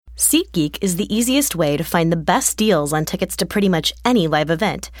SeatGeek is the easiest way to find the best deals on tickets to pretty much any live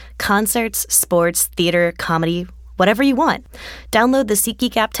event. Concerts, sports, theater, comedy, whatever you want. Download the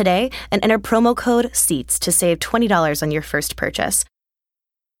SeatGeek app today and enter promo code SEATS to save $20 on your first purchase.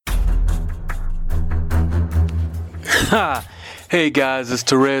 Hey guys, it's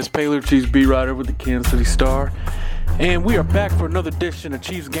Therese Paylor, Chiefs beat writer with the Kansas City Star. And we are back for another edition of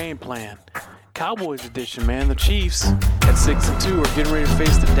Chiefs Game Plan. Cowboys edition, man. The Chiefs at 6-2 are getting ready to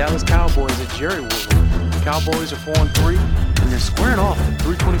face the Dallas Cowboys at Jerry World. Cowboys are 4-3, and they're squaring off at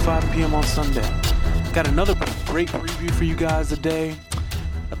 3:25 p.m. on Sunday. Got another great preview for you guys today.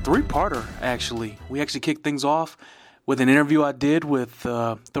 A three-parter, actually. We actually kicked things off with an interview I did with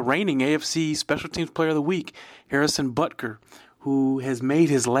the reigning AFC Special Teams Player of the Week, Harrison Butker, who has made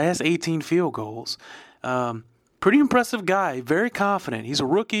his last 18 field goals. Pretty impressive guy, very confident. He's a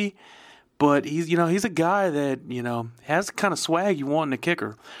rookie. But he's a guy that, has the kind of swag you want in a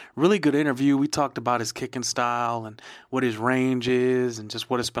kicker. Really good interview. We talked about his kicking style and what his range is and just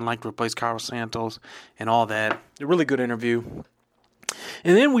what it's been like to replace Carlos Santos and all that. A really good interview.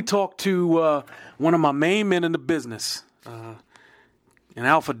 And then we talked to one of my main men in the business, an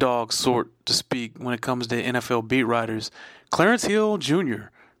alpha dog sort to speak when it comes to NFL beat writers. Clarence Hill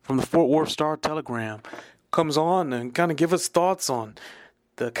Jr. from the Fort Worth Star-Telegram comes on and kind of give us thoughts on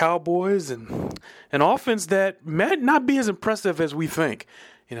the Cowboys and an offense that might not be as impressive as we think.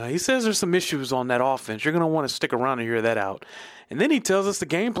 He says there's some issues on that offense. You're going to want to stick around and hear that out. And then he tells us the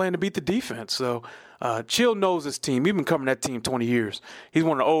game plan to beat the defense. So Chill knows his team. We've been covering that team 20 years. He's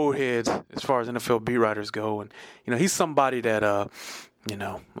one of the old heads as far as NFL beat writers go. And, he's somebody that, a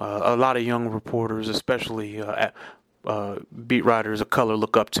lot of young reporters, especially beat writers of color,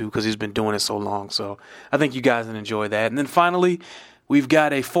 look up to because he's been doing it so long. So I think you guys will enjoy that. And then finally, we've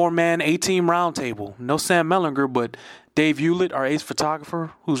got a four-man, A-team roundtable. No Sam Mellinger, but Dave Hewlett, our ace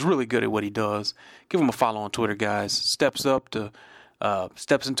photographer, who's really good at what he does. Give him a follow on Twitter, guys. Steps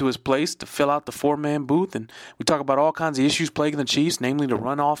into his place to fill out the four-man booth, and we talk about all kinds of issues plaguing the Chiefs, namely the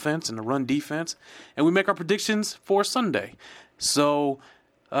run offense and the run defense, and we make our predictions for Sunday. So,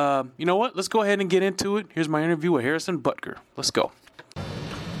 you know what? Let's go ahead and get into it. Here's my interview with Harrison Butker. Let's go.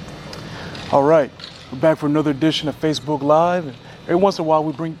 All right. We're back for another edition of Facebook Live, and every once in a while,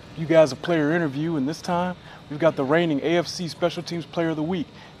 we bring you guys a player interview, and this time we've got the reigning AFC Special Teams Player of the Week,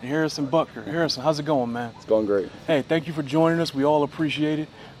 and Harrison Butker. Harrison, how's it going, man? It's going great. Hey, thank you for joining us. We all appreciate it.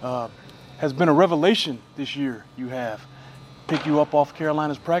 Has been a revelation this year. You have picked you up off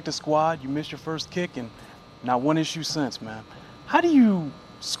Carolina's practice squad. You missed your first kick, and not one issue since, man. How do you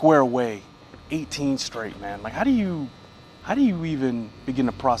square away 18 straight, man? Like, how do you even begin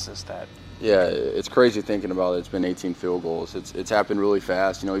to process that? Yeah, it's crazy thinking about it. It's been 18 field goals. It's happened really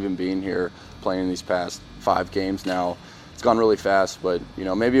fast. Even being here, playing these past 5 games now, it's gone really fast. But,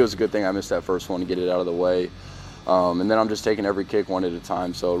 maybe it was a good thing I missed that first one to get it out of the way. And then I'm just taking every kick one at a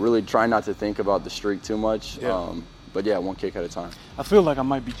time. So really trying not to think about the streak too much. Yeah. But, yeah, one kick at a time. I feel like I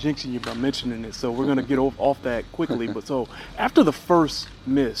might be jinxing you by mentioning it, so we're going to get off that quickly. But so after the first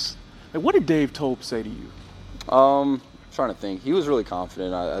miss, what did Dave Tope say to you? Trying to think. He was really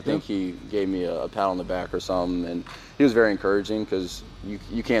confident. I think he gave me a pat on the back or something, and he was very encouraging because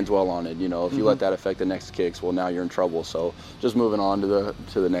you can't dwell on it. If you let that affect the next kicks, well, now you're in trouble. So just moving on to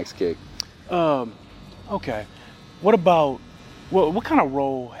the next kick. Okay. What about what kind of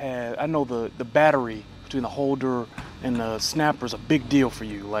role had? I know the battery between the holder and the snapper is a big deal for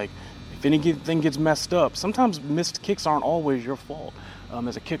you. Like if anything gets messed up, sometimes missed kicks aren't always your fault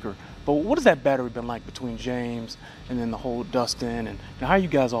as a kicker. But what has that battery been like between James and then the whole Dustin, and how are you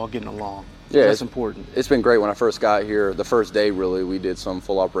guys all getting along? Yeah, that's important. It's been great. When I first got here, the first day really, we did some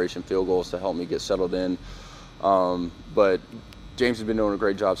full operation field goals to help me get settled in. But James has been doing a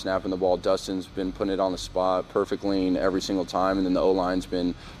great job snapping the ball. Dustin's been putting it on the spot, perfect lean every single time, and then the O-line's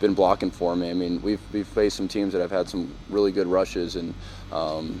been blocking for me. I mean, we've faced some teams that have had some really good rushes, and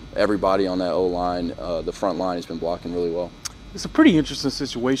everybody on that O-line, the front line, has been blocking really well. It's a pretty interesting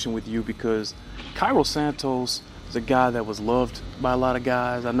situation with you because Carlos Santos is a guy that was loved by a lot of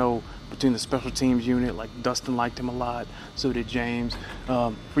guys. I know between the special teams unit, like Dustin liked him a lot, so did James.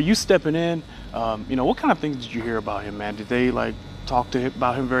 For you stepping in, what kind of things did you hear about him, man? Did they talk to him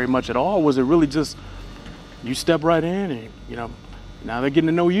about him very much at all? Or was it really just you step right in and now they're getting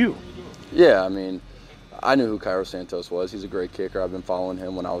to know you? Yeah, I mean, I knew who Carlos Santos was. He's a great kicker. I've been following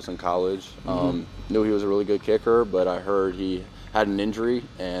him when I was in college. Knew he was a really good kicker, but I heard he had an injury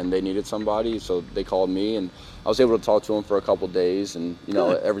and they needed somebody, so they called me, and I was able to talk to him for a couple days, and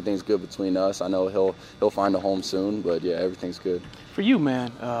everything's good between us. I know he'll find a home soon, but yeah, everything's good. For you,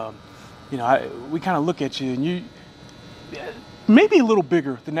 man, we kind of look at you, and you maybe a little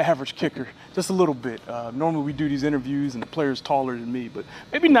bigger than the average kicker, just a little bit. Normally we do these interviews and the player's taller than me, but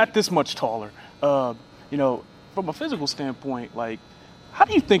maybe not this much taller. From a physical standpoint, like, how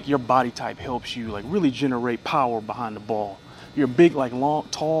do you think your body type helps you, like, really generate power behind the ball? You're a big, like, long,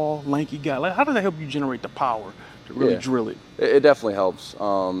 tall, lanky guy. Like, how does that help you generate the power to really drill it? It definitely helps.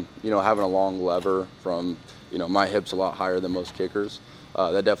 Having a long lever from, my hip's a lot higher than most kickers.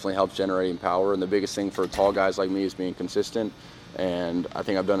 That definitely helps generating power. And the biggest thing for tall guys like me is being consistent. And I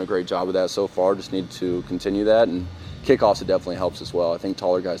think I've done a great job of that so far. Just need to continue that. And kickoffs, it definitely helps as well. I think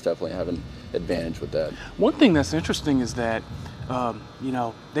taller guys definitely have an advantage with that. One thing that's interesting is that,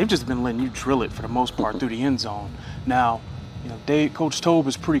 they've just been letting you drill it for the most part through the end zone. Now, Coach Tobe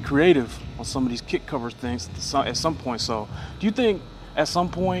is pretty creative on some of these kick cover things at some point. So do you think at some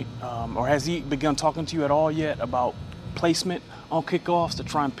point, or has he begun talking to you at all yet about placement on kickoffs to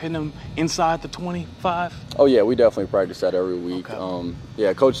try and pin them inside the 25? Oh, yeah, we definitely practice that every week.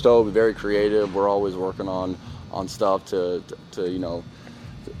 Okay. Coach Tobe is very creative. We're always working on stuff to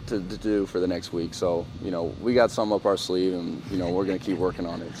do for the next week. So, we got some up our sleeve, and, we're going to keep working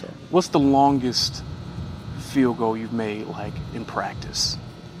on it. So, what's the longest field goal you've made, like, in practice?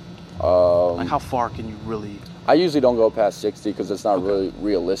 Like, how far can you really? I usually don't go past 60 because it's not really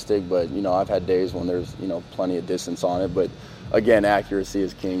realistic, but, I've had days when there's, plenty of distance on it. But, again, accuracy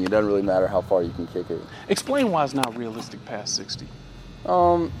is king. It doesn't really matter how far you can kick it. Explain why it's not realistic past 60.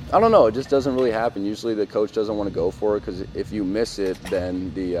 I don't know. It just doesn't really happen. Usually the coach doesn't want to go for it because if you miss it,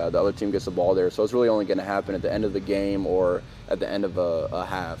 then the other team gets the ball there. So it's really only going to happen at the end of the game or at the end of a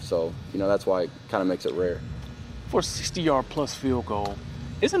half. So, that's why it kind of makes it rare. For a 60-yard plus field goal,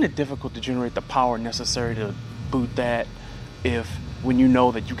 isn't it difficult to generate the power necessary to boot that when you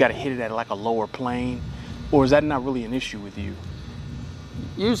know that you got to hit it at like a lower plane? Or is that not really an issue with you?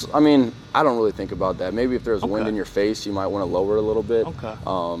 I don't really think about that. Maybe if there's wind in your face, you might want to lower it a little bit. Okay.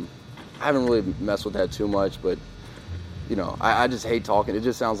 I haven't really messed with that too much, but, I just hate talking. It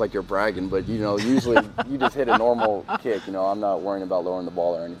just sounds like you're bragging, but, usually you just hit a normal kick. I'm not worrying about lowering the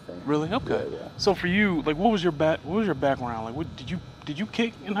ball or anything. Really? Okay. Yeah. So for you, like, what was your background? Like, did you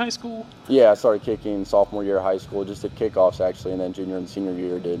kick in high school? Yeah, I started kicking sophomore year of high school, just did kickoffs actually, and then junior and senior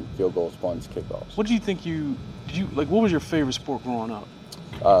year did field goals, punts, kickoffs. What do you think what was your favorite sport growing up?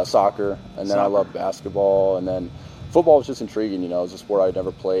 Soccer, and then I loved basketball, and then football was just intriguing. It was a sport I'd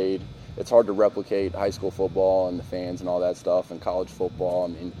never played. It's hard to replicate high school football and the fans and all that stuff, and college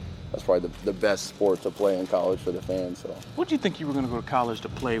football. That's probably the best sport to play in college for the fans. So, what do you think you were going to go to college to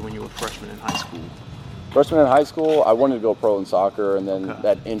play when you were a freshman in high school? Freshman in high school, I wanted to go pro in soccer, and then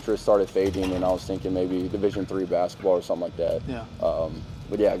that interest started fading, and I was thinking maybe Division III basketball or something like that. Yeah.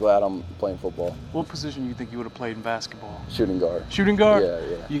 But yeah, glad I'm playing football. What position do you think you would have played in basketball? Shooting guard. Shooting guard? Yeah.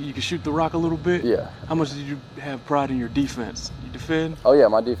 You can shoot the rock a little bit? Yeah. How much did you have pride in your defense? You defend? Oh yeah,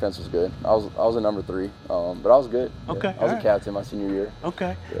 my defense was good. I was a number 3, but I was good. Okay. Yeah. I was a captain my senior year.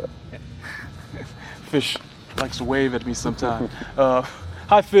 Okay. Yeah. Fish likes to wave at me sometimes.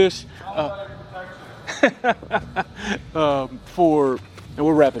 Hi, Fish. And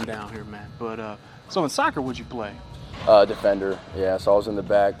we're wrapping down here, man. But so in soccer, what'd you play? Defender, yeah. So I was in the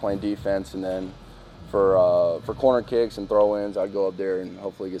back playing defense, and then for corner kicks and throw-ins, I'd go up there and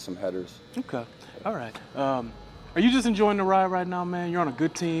hopefully get some headers. Okay, all right. Are you just enjoying the ride right now, man? You're on a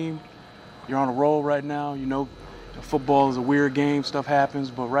good team. You're on a roll right now. Football is a weird game. Stuff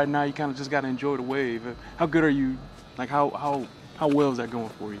happens, but right now you kind of just got to enjoy the wave. How good are you? Like how well is that going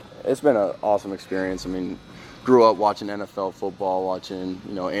for you? It's been an awesome experience. Grew up watching NFL football, watching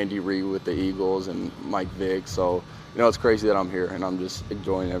Andy Reid with the Eagles and Mike Vick. So it's crazy that I'm here, and I'm just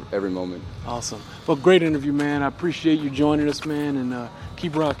enjoying every moment. Awesome. Well, great interview, man. I appreciate you joining us, man, and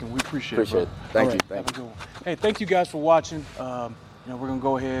keep rocking. We appreciate it. Thank you. Have a good one. Hey, thank you guys for watching. We're gonna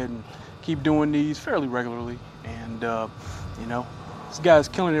go ahead and keep doing these fairly regularly, and this guy's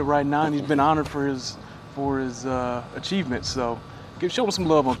killing it right now, and he's been honored for his achievements. So show him some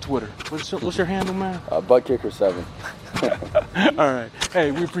love on Twitter. What's your handle, man? Buttkicker7. All right.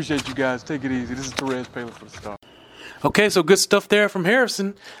 Hey, we appreciate you guys. Take it easy. This is Therese Paler for the Star. Okay, so good stuff there from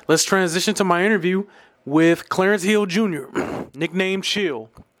Harrison. Let's transition to my interview with Clarence Hill Jr., nicknamed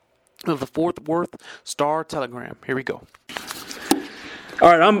Chill, of the Fort Worth Star-Telegram. Here we go.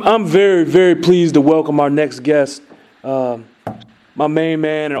 All right, I'm very, very pleased to welcome our next guest, my main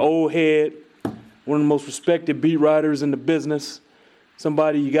man, an old head, one of the most respected beat writers in the business,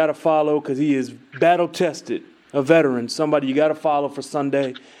 somebody you got to follow because he is battle-tested, a veteran, somebody you got to follow for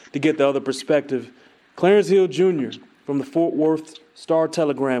Sunday to get the other perspective. Clarence Hill Jr. from the Fort Worth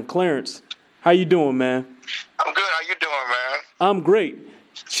Star-Telegram. Clarence, how you doing, man? I'm good. How you doing, man? I'm great.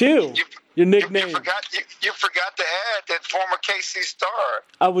 Chill. Your nickname. You forgot to add that former KC star.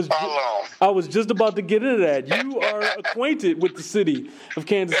 I was just about to get into that. You are acquainted with the city of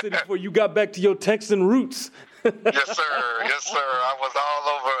Kansas City before you got back to your Texan roots. Yes, sir. Yes, sir. I was all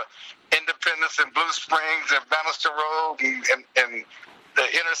over Independence and Blue Springs and Bannister Road and the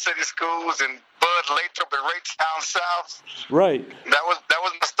inner city schools and Bud Lathrop and Raytown South. Right. That was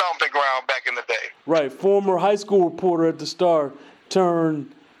my stomping ground back in the day. Right. Former high school reporter at the Star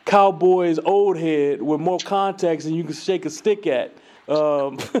turned Cowboys old head with more contacts than you can shake a stick at.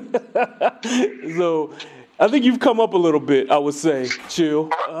 So I think you've come up a little bit, I would say, Chill.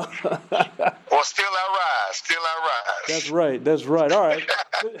 Well, still I rise. That's right. All right.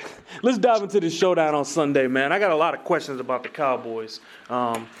 Let's dive into this showdown on Sunday, man. I got a lot of questions about the Cowboys.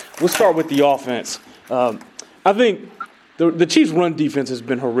 We'll start with the offense. I think the Chiefs' run defense has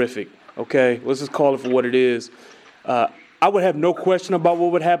been horrific, okay? Let's just call it for what it is. I would have no question about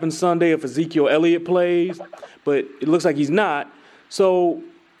what would happen Sunday if Ezekiel Elliott plays, but it looks like he's not. So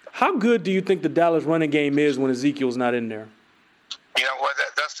how good do you think the Dallas running game is when Ezekiel's not in there? You know what?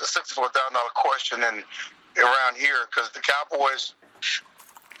 That's the $64,000 question around here because the Cowboys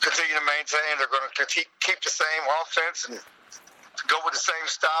continue to maintain they're going to keep the same offense and go with the same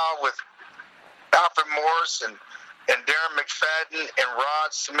style with Alfred Morris and Darren McFadden and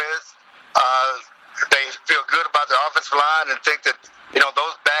Rod Smith. They feel good about the offensive line and think that,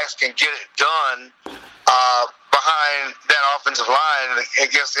 those backs can get it done behind that offensive line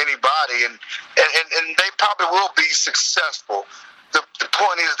against anybody. And they probably will be successful. The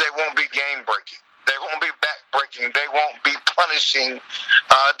point is they won't be game-breaking. They won't be back-breaking. They won't be punishing.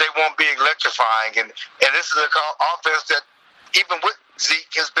 They won't be electrifying. And this is an offense that, even with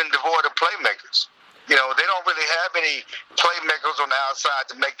Zeke, has been devoid of playmakers. They don't really have any playmakers on the outside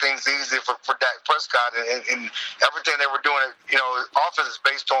to make things easy for Dak Prescott, and everything they were doing, offense is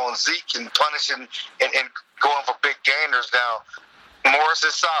based on Zeke and punishing and going for big gainers. Now, Morris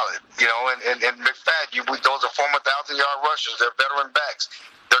is solid, and McFadden, those are former 1,000-yard rushers. They're veteran backs.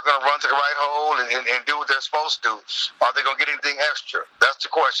 They're going to run to the right hole and do what they're supposed to do. Are they going to get anything extra? That's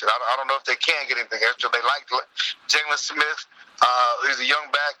the question. I don't know if they can get anything extra. They like Jalen Smith. He's a young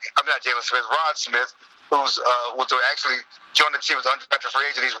back. I'm not Jalen Smith. Rod Smith, who's actually joined the Chiefs undrafted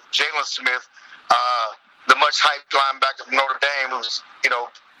free agent. He's Jalen Smith, the much hyped linebacker from Notre Dame, who's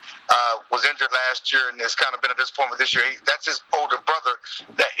was injured last year and has kind of been a disappointment this year. That's his older brother.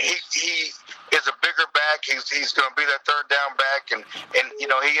 That he is a bigger back. He's going to be that third down back, and he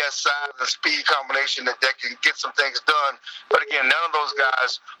has size and speed combination that can get some things done. But again, none of those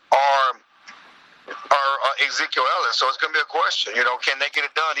guys are Ezekiel Elliott, so it's going to be a question. Can they get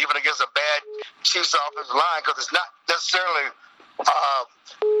it done even against a bad Chiefs offensive line? Because it's not necessarily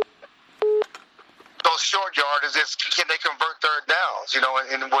those short yarders. It's can they convert third downs? They'll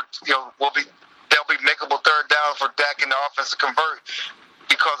be makeable third downs for Dak and the offense to convert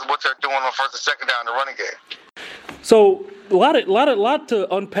because of what they're doing on first and second down in the running game. So a lot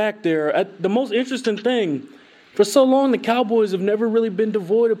to unpack there. The most interesting thing. For so long, the Cowboys have never really been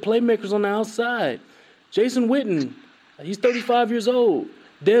devoid of playmakers on the outside. Jason Witten, he's 35 years old.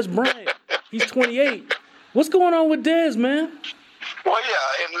 Dez Bryant, he's 28. What's going on with Dez, man? Well,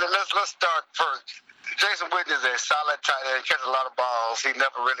 yeah, and let's start first. Jason Witten is a solid tight end. He catches a lot of balls. He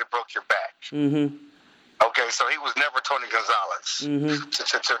never really broke your back. Mm-hmm. Okay, so he was never Tony Gonzalez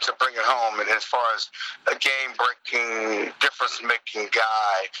to bring it home. And as far as a game-breaking, difference-making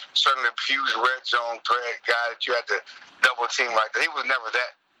guy, certainly a huge red zone threat guy that you had to double-team like that. He was never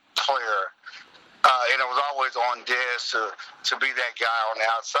that player. And it was always on Dez to be that guy on the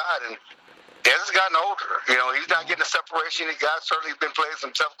outside. And Dez has gotten older. He's not getting the separation he got. Certainly he's been playing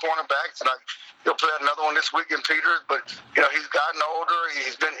some tough cornerbacks. And he'll play another one this week in Peters. But, he's gotten older.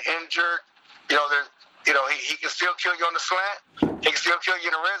 He's been injured. He can still kill you on the slant. He can still kill you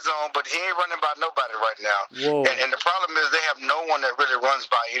in the red zone, but he ain't running by nobody right now. And the problem is they have no one that really runs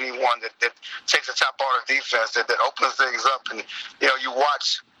by anyone that takes the top part of defense, that opens things up. And, you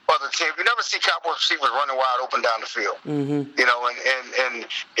watch other teams. You never see Cowboys receivers running wide open down the field. Mm-hmm.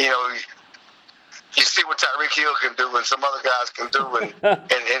 You see what Tyreek Hill can do and some other guys can do and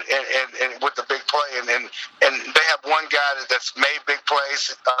with the big play. And they have one guy that's made big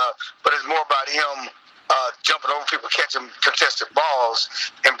plays, but it's more about him jumping over people, catching contested balls,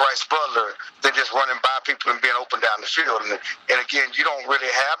 and Bryce Butler than just running by people and being open down the field. And again, you don't really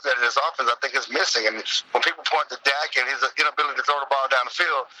have that in this offense. I think it's missing. And when people point to Dak and his inability to throw the ball down the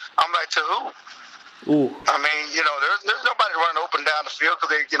field, I'm like, to who? Ooh. I mean, there's nobody running open down the field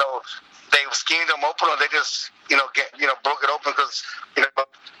because they schemed them open, or they just broke it open because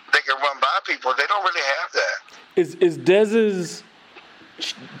they can run by people. They don't really have that. Is Dez's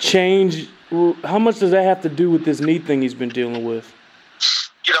change? How much does that have to do with this knee thing he's been dealing with?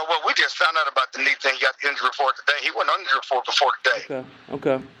 You know what? We just found out about the knee thing. He got the injury report today. He went on injury report before today.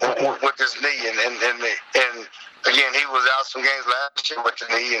 Okay. With his knee, and again, he was out some games last year with the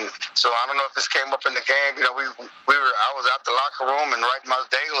knee, and so I don't know if this came up in the game. You know, I was out the locker room and writing my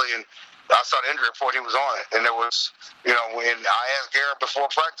daily, and I saw the injury report. He was on it, and there was, you know, when I asked Garrett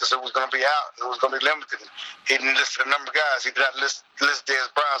before practice, it was going to be out. It was going to be limited. He didn't list the number of guys. He did not list Dez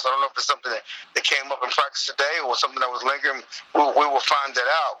Bryant. So I don't know if it's something that came up in practice today or something that was lingering. We will find that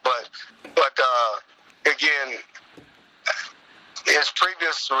out. But again, his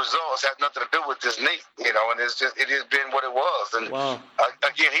previous results had nothing to do with this knee, you know, and it has been what it was. And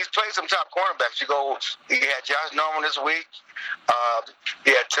again, he's played some top cornerbacks. He had Josh Norman this week.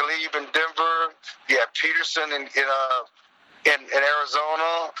 He had Talib in Denver. He had Peterson in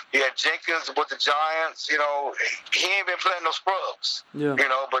Arizona. He had Jenkins with the Giants. You know, he ain't been playing no scrubs. Yeah. You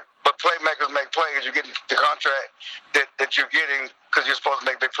know, but playmakers make plays. You get the contract that you're getting because you're supposed to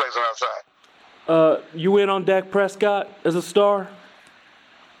make big plays on the outside. You in on Dak Prescott as a star?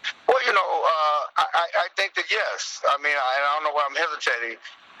 Well, you know, I think that yes. I mean, I don't know why I'm hesitating.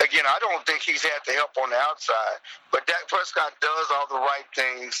 Again, I don't think he's had the help on the outside, but Dak Prescott does all the right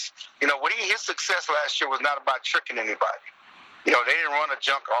things. You know, his success last year was not about tricking anybody. You know, they didn't run a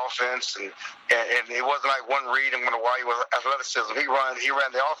junk offense, and it wasn't like one read and one why he was athleticism. He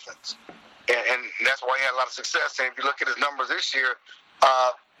ran the offense, and that's why he had a lot of success. And if you look at his numbers this year,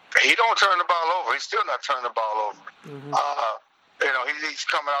 he don't turn the ball over. He's still not turning the ball over. Mm-hmm. You know, he's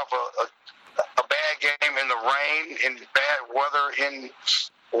coming off a bad game in the rain, in bad weather in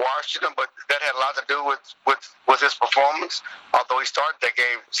Washington, but that had a lot to do with his performance. Although he started that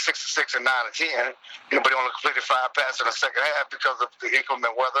game 6-6 and 9-10, you know, but he only completed 5 passes in the second half because of the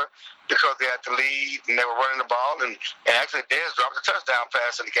inclement weather, because they had to lead and they were running the ball, and actually Dez dropped a touchdown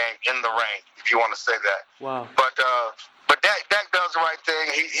pass in the game in the rain, if you want to say that. Wow. But Dak does the right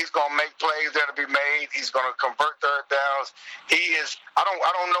thing. He's going to make plays that will be made. He's going to convert third downs. He is. I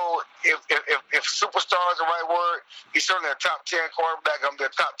don't know if superstar is the right word. He's certainly a top 10 quarterback. I'm the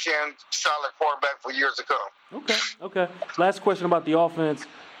top 10 solid quarterback for years to come. Okay. Last question about the offense.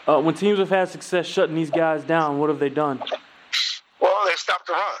 When teams have had success shutting these guys down, what have they done? Well, they stopped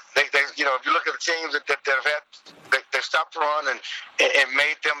the run. They you know, if you look at the teams that have had, they've stopped the run and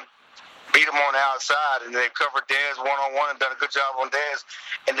made them beat them on the outside, and they've covered Dez one-on-one and done a good job on Dez,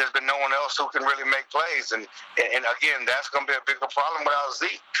 and there's been no one else who can really make plays. And again, that's going to be a bigger problem without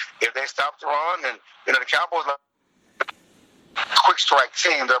Zeke. If they stop the run, and, you know, the Cowboys are a quick strike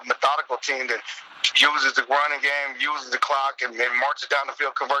team, they're a methodical team that uses the running game, uses the clock, and marches down the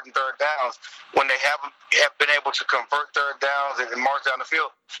field converting third downs. When they have been able to convert third downs and march down the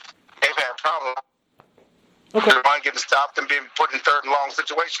field, they've had problems. Okay. Mind getting stopped and being put in third and long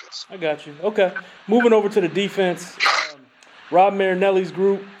situations. I got you. Okay. Moving over to the defense, Rob Marinelli's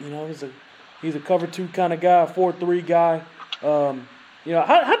group. You know, he's a cover 2 kind of guy, a 4-3 guy. You know,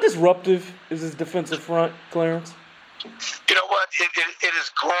 how disruptive is his defensive front, Clarence? You know what? It is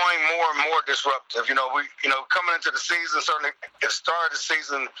growing more and more disruptive. You know, coming into the season, certainly at the start of the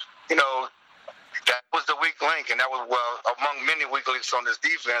season, you know, that was the weak link, and that was, well, among many weak links on this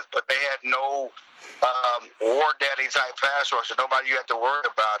defense, but they had no war daddy type pass rusher, nobody you had to worry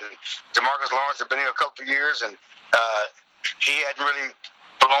about. And DeMarcus Lawrence had been here a couple of years, and he hadn't really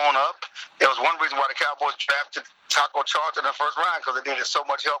blown up. It was one reason why the Cowboys drafted Taco Charlton in the first round, because they needed so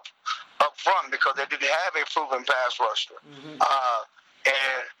much help up front because they didn't have a proven pass rusher. Mm-hmm.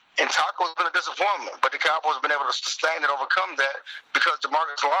 And Taco's been a disappointment, but the Cowboys have been able to sustain and overcome that because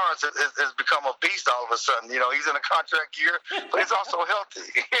DeMarcus Lawrence has become a beast all of a sudden. You know, he's in a contract year, but he's also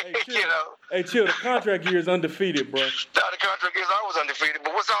healthy. You know. Hey, chill. The contract year is undefeated, bro. No, the contract year is always undefeated.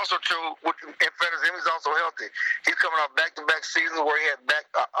 But what's also true, in fairness, he's also healthy. He's coming off back-to-back seasons where he had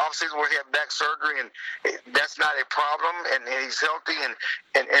off season where he had back surgery, and that's not a problem. And he's healthy and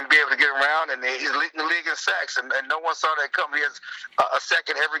be able to get around, and he's leading the league in sacks, and no one saw that coming. He has a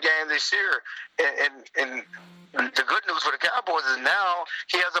sack in every game this year, and the good news for the Cowboys is now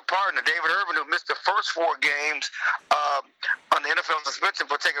he has a partner, David Irvin, who missed the first 4 games on the NFL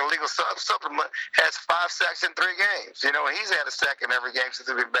suspension for taking a legal supplement, has 5 sacks in 3 games. You know, and he's had a sack in every game since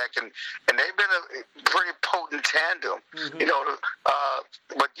he's been back, and they've been a pretty potent tandem. Mm-hmm. You know,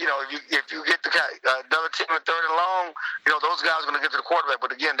 but you know, if you get another team in third and long, you know, those guys are going to get to the quarterback.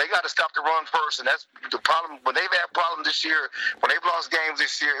 But again, they got to stop the run first, and that's the problem. When they've had problems this year, when they've lost games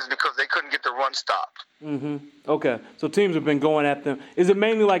this year, is because they couldn't get the run stopped. Mm-hmm. Okay, so teams have been going at them. Is it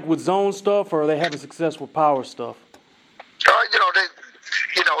mainly like with zone stuff, or are they having success with power stuff?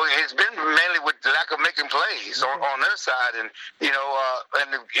 You know, it's been mainly with the lack of making making plays on their side, and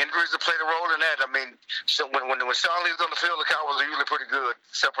and the injuries that played a role in that. I mean, so when Sean Lee's on the field, the Cowboys are usually pretty good,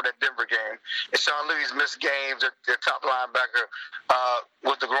 except for that Denver game. And Sean Lee's missed games. Their top linebacker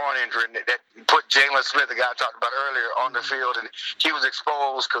with the groin injury, and that put Jalen Smith, the guy I talked about earlier, on the field, and he was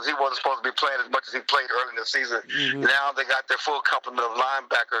exposed because he wasn't supposed to be playing as much as he played early in the season. Now they got their full complement of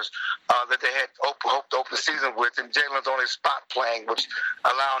linebackers that they had hoped to open the season with, and Jalen's only spot playing, which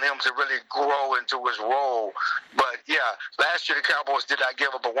allowed him to really grow into his role. But yeah, last year the Cowboys did not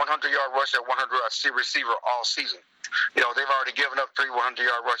give up a 100-yard rush at 100-yard receiver all season. They've already given up 3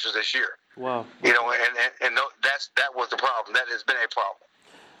 100-yard rushes this year. Wow. And that was the problem. That has been a problem.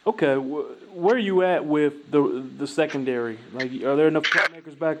 Okay, where are you at with the secondary? Like, are there enough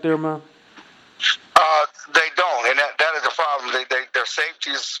playmakers back there, man? They don't, and that is the problem. Their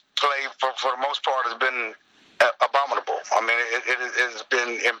safeties play for the most part has been abominable. I mean, it has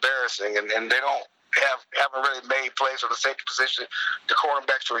been embarrassing, and they haven't really made plays for the safety position. The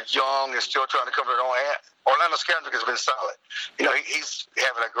cornerbacks are young and still trying to come to their own. Orlando Scandrick has been solid. He's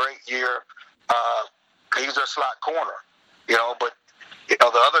having a great year. He's their slot corner. But the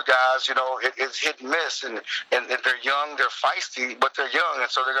other guys, it's hit and miss, and they're young, they're feisty, but they're young, and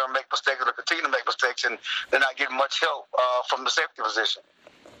so they're going to make mistakes, or continue to make mistakes, and they're not getting much help from the safety position.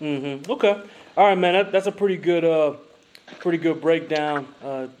 Okay. All right, man. That's a pretty good breakdown.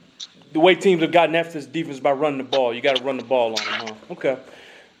 The way teams have gotten after this defense by running the ball. You got to run the ball on them, huh? Okay.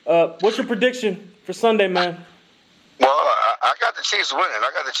 What's your prediction for Sunday, man? Well, I got the Chiefs winning.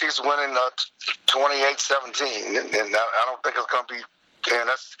 I got the Chiefs winning 28-17, and I don't think it's going to be. And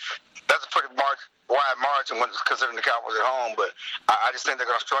that's a pretty wide margin when considering the Cowboys at home. But I just think they're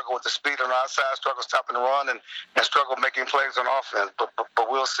going to struggle with the speed on the outside, struggle stopping the run, and struggle making plays on offense. But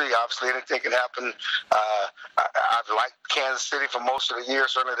we'll see. Obviously, anything can happen. I've liked Kansas City for most of the year.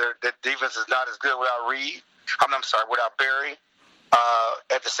 Certainly, their defense is not as good without without Barry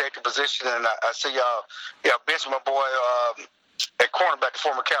at the safety position. And I see bench my boy at cornerback, the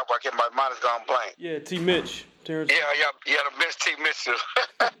former Cowboy. My mind is gone blank. Yeah, T. Mitch. Terrence. Yeah, the bench T. Mitchell.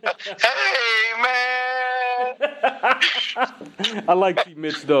 Hey, man. I like T.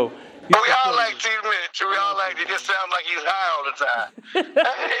 Mitch, though. We all like T. Mitch. We all like it. Just sounds like he's high all the time.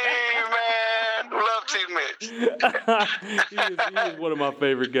 Hey, man. Love T. Mitch. he is one of my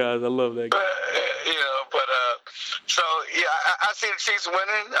favorite guys. I love that guy. I see the Chiefs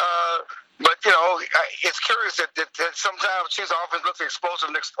winning. But, it's curious that sometimes Chiefs offense looks explosive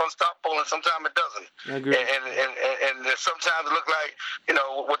and unstoppable, and sometimes it doesn't. I agree. And sometimes it looks like,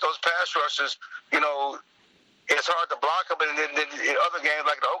 with those pass rushers, it's hard to block them. And then in other games,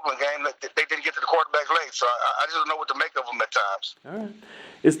 like the Oakland game, they didn't get to the quarterback late. So I just don't know what to make of them at times. All right.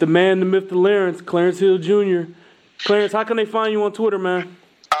 It's the man, the myth, the Clarence Hill Jr. Clarence, how can they find you on Twitter, man?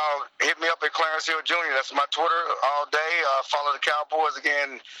 Hit me up at Clarence Hill Jr. That's my Twitter all day. Follow the Cowboys.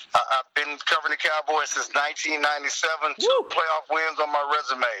 Again, I've been covering the Cowboys since 1997. 2 playoff wins on my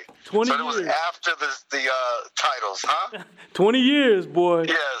resume. 20 so years. It was after the titles, huh? 20 years, boy.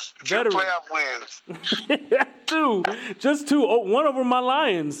 Yes, 2 Veteran. playoff wins. 2. Just 2. Oh, one over my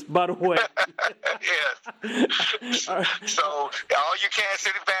Lions, by the way. Yes. Right. So, all you Kansas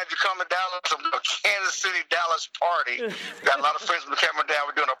City fans, you come to Dallas, a Kansas City-Dallas party. Got a lot of friends from coming down.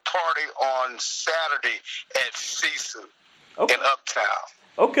 We're doing a party on Saturday at Sisu in Uptown.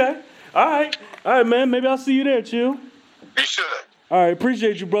 Okay. All right, man. Maybe I'll see you there, Chill. You should. All right.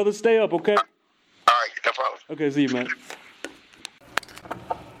 Appreciate you, brother. Stay up, okay? All right. No problem. Okay. See you, man.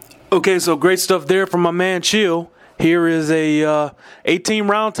 Okay, so great stuff there from my man Chill. Here is a 8-team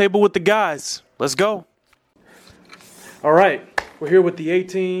roundtable with the guys. Let's go. All right. We're here with the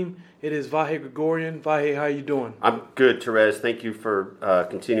 8-team. It is Vahe Gregorian. Vahe, how you doing? I'm good, Therese. Thank you for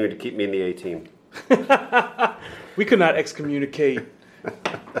continuing to keep me in the A-team. We could not excommunicate.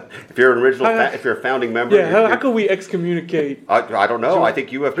 If you're an original, if you're a founding member. Yeah, how could we excommunicate? I don't know. I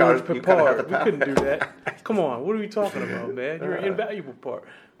think you have got to have the power. We couldn't do that. Come on. What are we talking about, man? You're an invaluable part.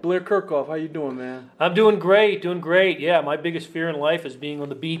 Blair Kirkhoff, how you doing, man? I'm doing great. Yeah, my biggest fear in life is being on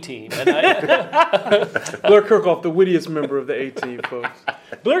the B team. And Blair Kirkhoff, the wittiest member of the A-team, folks.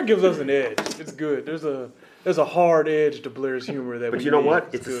 Blair gives us an edge. It's good. There's a hard edge to Blair's humor that. But you know what?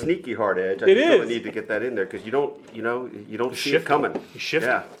 It's a sneaky hard edge. I really need to get that in there because you don't see it coming. You shift.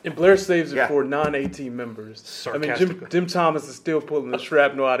 Yeah. And Blair saves it for non-A-team members. I mean, Jim Thomas is still pulling the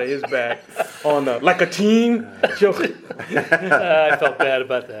shrapnel out of his back on like a team. I felt bad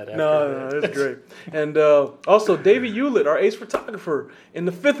about that. No, it's great. And also, David Hewlett, our ace photographer and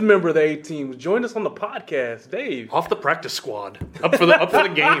the 5th member of the A-team, joined us on the podcast. Dave, off the practice squad, up for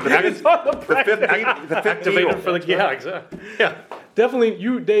the game. The 5th activated for the exactly. Yeah. definitely,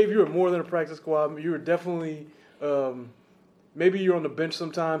 Dave, you were more than a practice squad. You were definitely, maybe you're on the bench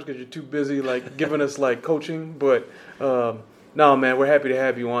sometimes because you're too busy, like, giving us, like, coaching. But, no, man, we're happy to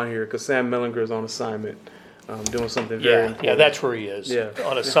have you on here because Sam Mellinger is on assignment. Doing something very important. Yeah, that's where he is. Yeah.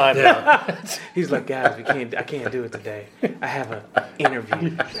 On assignment. Yeah. He's like, guys, I can't do it today. I have an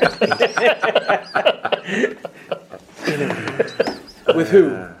interview. With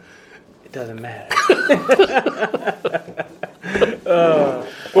who? It doesn't matter.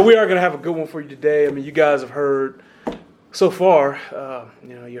 But we are going to have a good one for you today. I mean, you guys have heard so far.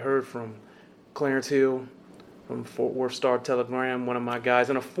 You heard from Clarence Hill from Fort Worth Star-Telegram, one of my guys,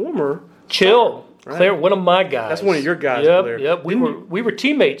 and a former Chill. Right. Claire, one of my guys. That's one of your guys, Claire. Yep. We were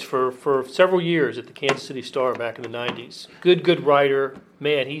teammates for several years at the Kansas City Star back in the 90s. Good writer.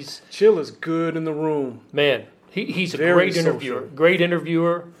 Man, Chill is good in the room. Man, he's a Very great interviewer. social. Great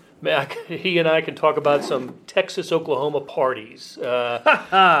interviewer. Man, he and I can talk about some Texas, Oklahoma parties.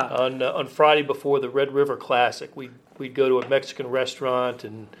 On Friday before the Red River Classic, we'd go to a Mexican restaurant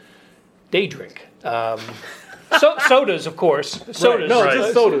and day drink. Sodas, of course. Sodas. No,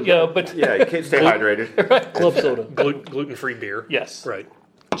 just sodas. But Yeah, you can't stay hydrated. Club soda. Gluten-free beer. yes, Right.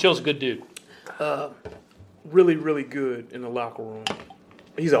 Chill's a good dude. Really, really good in the locker room.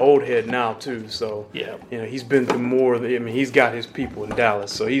 He's an old head now too, so Yeah. he's been through more. He's got his people in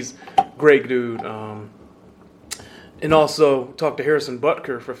Dallas, so he's a great dude. And also talked to Harrison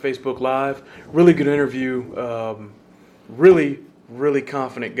Butker for Facebook Live. Really good interview. Really, really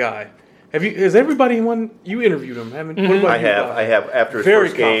confident guy. Has everybody you interviewed him? Haven't? What about you, Bob? I have. After his Very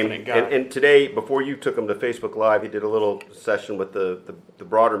first game, confident guy. and today, before you took him to Facebook Live, he did a little session with the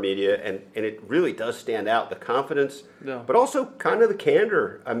broader media, and it really does stand out, the confidence, Yeah. but also kind of the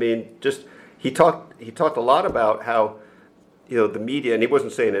candor. I mean, just he talked a lot about how the media, and he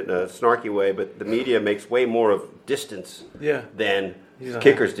wasn't saying it in a snarky way, but the media makes way more of distance than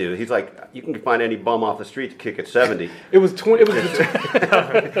kickers do. He's like, you can find any bum off the street to kick at 70. It was the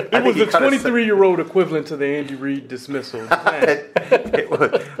 23-year-old equivalent to the Andy Reid dismissal. It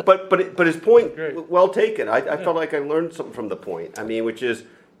was, but his point, Great. well taken. I felt like I learned something from the point. I mean, which is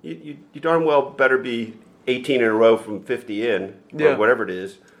you darn well better be 18 in a row from 50 in, or whatever it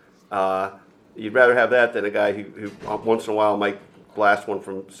is. You'd rather have that than a guy who once in a while might blast one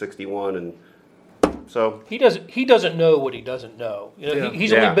from 61 and. So He doesn't know what he doesn't know.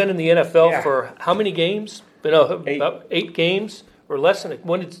 He's only been in the NFL for how many games? About 8 games or less than it.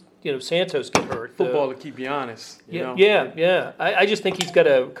 When did Santos get hurt? Football, to keep you honest. Yeah. I just think he's got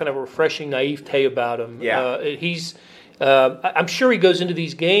a kind of refreshing naivete about him. Yeah. I'm sure he goes into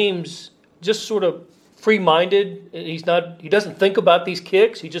these games just sort of free-minded. He doesn't think about these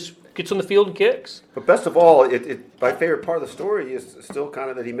kicks. He just gets on the field and kicks. But best of all, my favorite part of the story is still kind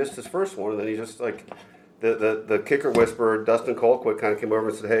of that he missed his first one, and then he just like the kicker whisperer, Dustin Colquitt, kind of came over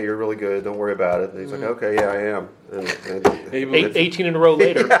and said, "Hey, you're really good. Don't worry about it." And he's like, "Okay, yeah, I am." And 18 in a row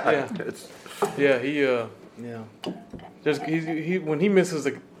later. When he misses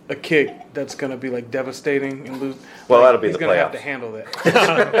a kick, that's gonna be like devastating and lose. Well, that'll be he's the gonna have playoffs. to handle that.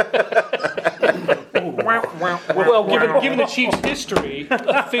 Well, given the Chiefs' history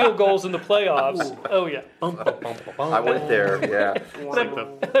of field goals in the playoffs, oh yeah. I went there, yeah.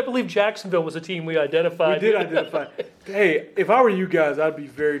 I believe Jacksonville was a team we identified. We did identify. Hey, if I were you guys, I'd be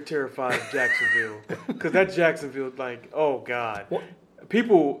very terrified of Jacksonville because that Jacksonville, like, oh God,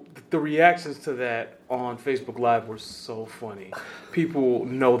 people, the reactions to that on Facebook Live were so funny. People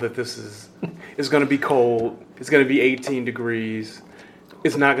know that it's going to be cold. It's going to be 18 degrees.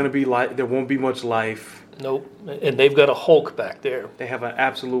 It's not going to be there won't be much life. Nope. And they've got a Hulk back there. They have an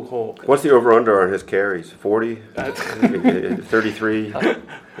absolute Hulk. What's the over-under on his carries? 40? 33?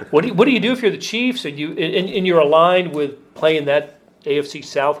 What do you do if you're the Chiefs and you're aligned with playing that AFC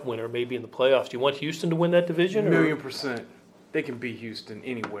South winner maybe in the playoffs? Do you want Houston to win that division? 1,000,000%. They can beat Houston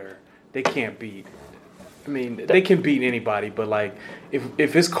anywhere. They can't beat. I mean, they can beat anybody, but like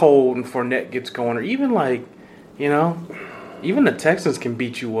if it's cold and Fournette gets going, or even like, even the Texans can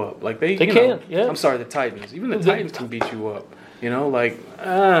beat you up. Like they can. Yeah. I'm sorry, the Titans. Even the Titans can beat you up.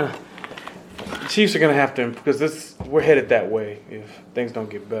 The Chiefs are gonna have to, because we're headed that way if things don't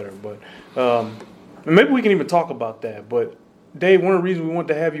get better. But maybe we can even talk about that. But Dave, one of the reasons we want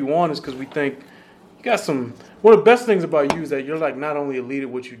to have you on is because we think you got some. One of the best things about you is that you're like not only elite at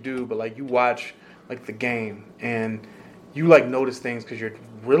what you do, but like you watch like the game and you like notice things because you're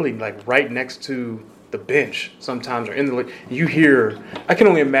really like right next to the bench sometimes, or in the you hear. I can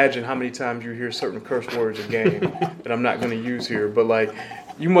only imagine how many times you hear certain curse words a game that I'm not going to use here, but like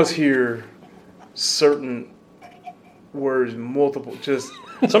you must hear certain words multiple. Just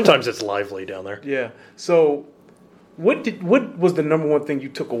sometimes it's lively down there. Yeah. So What was the number one thing you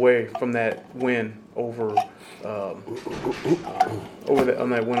took away from that win over that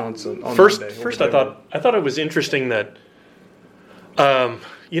win on First, Monday? I thought it was interesting that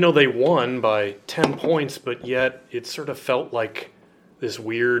they won by 10 points, but yet it sort of felt like this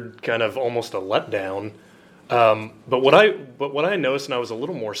weird kind of almost a letdown. But what I noticed, and I was a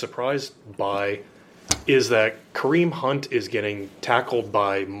little more surprised by, is that Kareem Hunt is getting tackled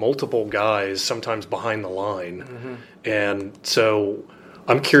by multiple guys, sometimes behind the line. Mm-hmm. And so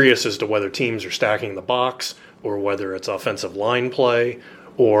I'm curious as to whether teams are stacking the box, or whether it's offensive line play,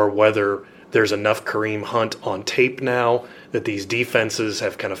 or whether there's enough Kareem Hunt on tape now that these defenses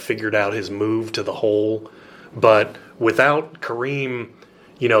have kind of figured out his move to the hole. But without Kareem,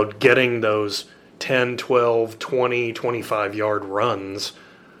 getting those 10, 12, 20, 25-yard runs,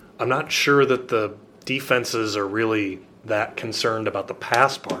 I'm not sure that the defenses are really that concerned about the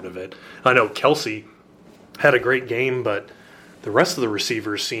pass part of it. I know Kelsey had a great game, but the rest of the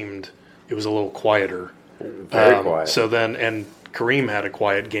receivers seemed it was a little quieter. Very quiet. So then, and Kareem had a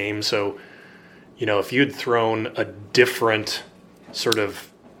quiet game. So, if you'd thrown a different sort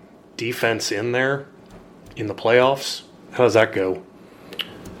of defense in there in the playoffs, how does that go?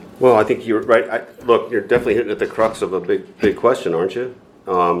 Well, I think you're right. Look, you're definitely hitting at the crux of a big question, aren't you?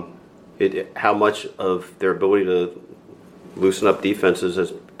 How much of their ability to loosen up defenses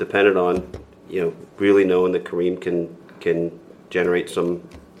is dependent on, really knowing that Kareem can generate some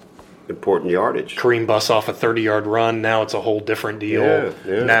important yardage. Kareem busts off a 30-yard run. Now it's a whole different deal.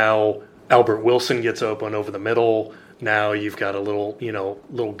 Yeah. Now Albert Wilson gets open over the middle. Now you've got a little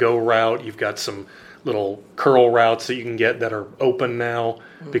go route. You've got some little curl routes that you can get that are open now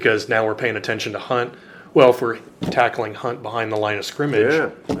because now we're paying attention to Hunt. Well, if we're tackling Hunt behind the line of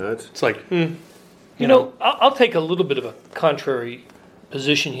scrimmage, it's like, I'll take a little bit of a contrary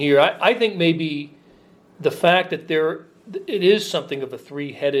position here. I think maybe the fact that it is something of a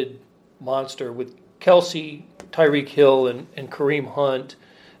three-headed monster with Kelsey, Tyreek Hill, and Kareem Hunt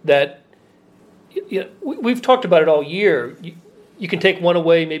that we've talked about it all year. You can take one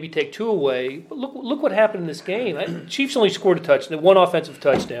away, maybe take two away. But look what happened in this game. Chiefs only scored a touchdown, one offensive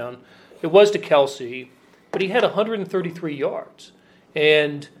touchdown. It was to Kelsey, but he had 133 yards.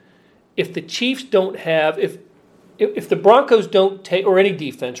 And if the Chiefs don't have, if the Broncos don't take, or any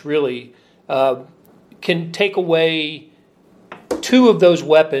defense really, can take away two of those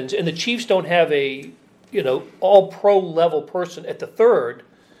weapons, and the Chiefs don't have a all-pro level person at the third,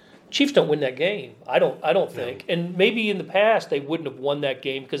 Chiefs don't win that game. I don't think. And maybe in the past they wouldn't have won that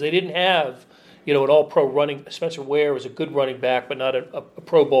game because they didn't have, an all-pro running. Spencer Ware was a good running back, but not a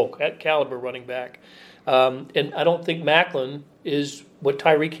Pro Bowl caliber running back. And I don't think Macklin is what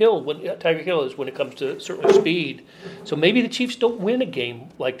Tyreek Hill is when it comes to certainly speed. So maybe the Chiefs don't win a game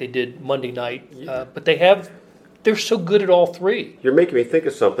like they did Monday night, but they're so good at all three. You're making me think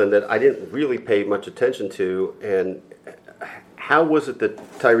of something that I didn't really pay much attention to, and how was it that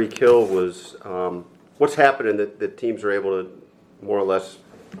Tyreek Hill was? What's happening that teams are able to more or less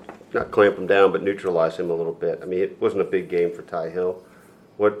not clamp him down, but neutralize him a little bit? I mean, it wasn't a big game for Ty Hill.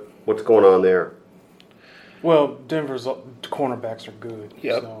 What's going on there? Well, Denver's cornerbacks are good.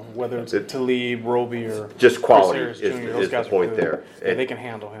 Yep. So whether it's Talib, Roby, or just quality Chris Harris Jr., those is guys the point are good. there. And they can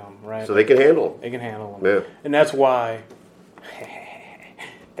handle him, right? So they can handle him. They can handle him. Yeah. And that's why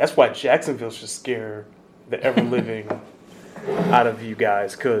Jacksonville should scare the ever-living out of you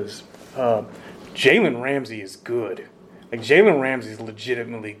guys, because Jalen Ramsey is good. Like, Jalen Ramsey is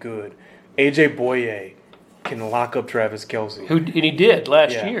legitimately good. A.J. Boye can lock up Travis Kelce. And he did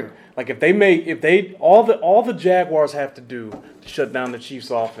last year. Like, all the Jaguars have to do to shut down the Chiefs'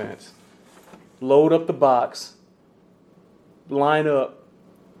 offense, load up the box, line up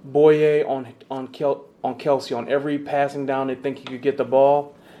Boye on Kelce on every passing down they think he could get the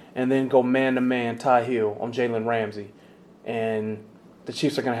ball, and then go man-to-man Ty Hill on Jalen Ramsey. And the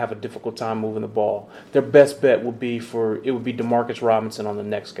Chiefs are going to have a difficult time moving the ball. Their best bet would be DeMarcus Robinson on the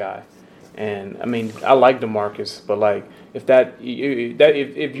next guy. And I mean, I like DeMarcus, but like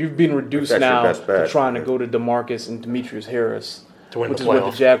if you've been reduced now to trying to go to DeMarcus and Demetrius Harris, which is what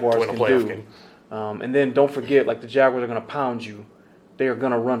the Jaguars can do. And then don't forget, like, the Jaguars are going to pound you. They are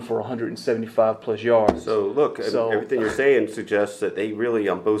going to run for 175 plus yards. So look, everything you're saying suggests that they really,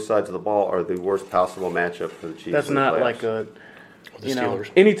 on both sides of the ball, are the worst possible matchup for the Chiefs. That's not like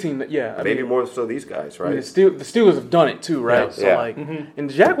any team that maybe more so these guys, right? I mean, the Steelers have done it too, right? Yeah. So and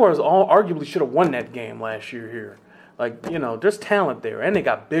the Jaguars arguably should have won that game last year here. Like, there's talent there, and they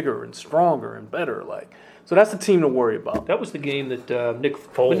got bigger and stronger and better. Like, So that's the team to worry about. That was the game that Nick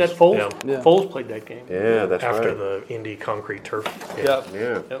Foles. Wasn't that Foles? Yeah. Foles played that game. Yeah, that's After right. the Indy concrete turf.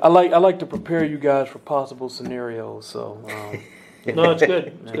 Yeah. I like to prepare you guys for possible scenarios. So No, it's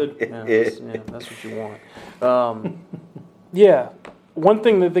good. It's good. that's what you want. One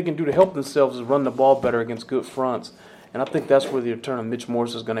thing that they can do to help themselves is run the ball better against good fronts. And I think that's where the return of Mitch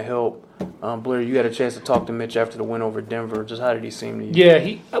Morse is going to help. Blair, you had a chance to talk to Mitch after the win over Denver. Just how did he seem to you?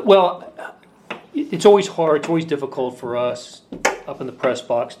 Yeah, it's always hard. It's always difficult for us up in the press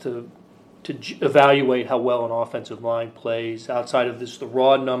box to evaluate how well an offensive line plays outside of the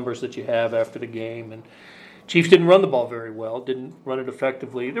raw numbers that you have after the game. And Chiefs didn't run the ball very well, didn't run it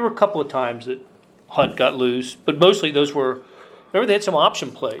effectively. There were a couple of times that Hunt got loose, but mostly those were, remember they had some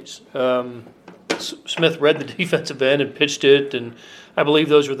option plays. Smith read the defensive end and pitched it, and I believe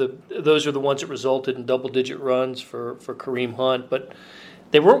those are the ones that resulted in double-digit runs for Kareem Hunt. But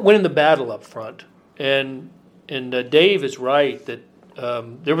they weren't winning the battle up front, and Dave is right that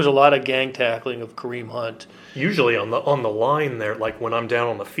there was a lot of gang tackling of Kareem Hunt. Usually on the line there, like when I'm down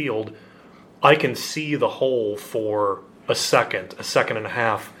on the field, I can see the hole for a second and a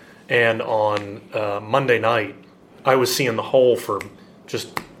half, and on Monday night, I was seeing the hole for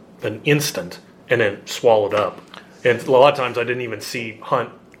just an instant. And then swallowed up. And a lot of times I didn't even see Hunt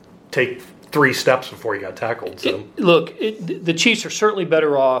take 3 steps before he got tackled. So. The Chiefs are certainly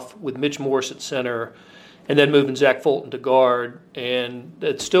better off with Mitch Morse at center and then moving Zach Fulton to guard. And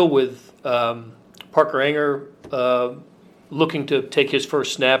it's still with Parker Enger looking to take his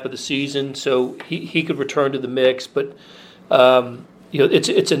first snap of the season, so he could return to the mix. But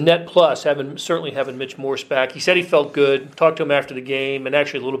it's a net plus certainly having Mitch Morse back. He said he felt good. Talked to him after the game and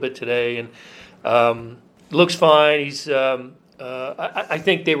actually a little bit today, and looks fine. He's I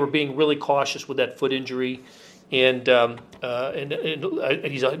think they were being really cautious with that foot injury, and he's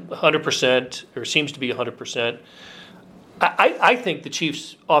 100% or seems to be 100%. I think the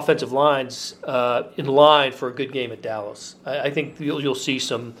Chiefs' offensive line's in line for a good game at Dallas. I think you'll see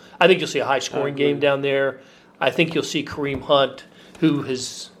some. I think you'll see a high-scoring game down there. I think you'll see Kareem Hunt, who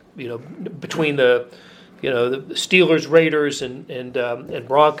has between the Steelers, Raiders, and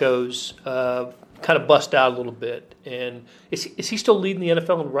Broncos, kind of bust out a little bit. And is he still leading the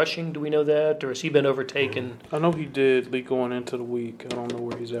NFL in rushing? Do we know that, or has he been overtaken? I know he did going into the week. I don't know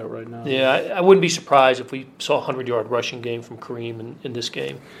where he's at right now. Yeah, I wouldn't be surprised if we saw a 100-yard rushing game from Kareem in this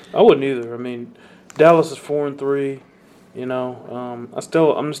game. I wouldn't either. I mean, Dallas is 4-3. I'm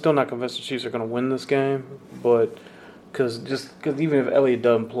still not convinced the Chiefs are going to win this game, but because even if Elliott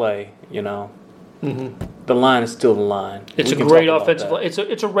doesn't play, the line is still the line. It's a great offensive line.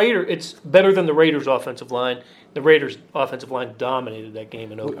 It's a Raider. It's better than the Raiders' offensive line. The Raiders' offensive line dominated that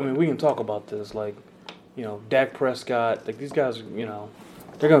game in Oakland. I mean, we can talk about this. Dak Prescott. These guys,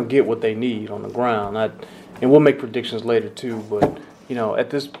 they're going to get what they need on the ground. And we'll make predictions later too. But at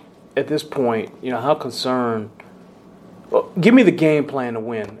this point, how concerned. Well, give me the game plan to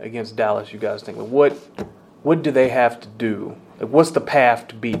win against Dallas. You guys think what do they have to do? What's the path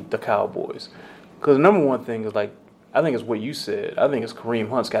to beat the Cowboys? Because the number one thing is I think it's what you said. I think it's Kareem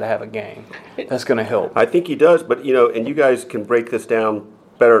Hunt's got to have a game that's going to help. I think he does, but and you guys can break this down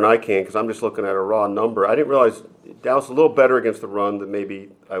better than I can because I'm just looking at a raw number. I didn't realize Dallas is a little better against the run than maybe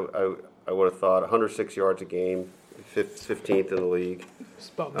I would have thought. 106 yards a game, 15th in the league.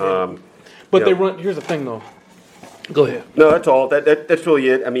 But they run. Here's the thing, though. Go ahead. No, that's all. That's really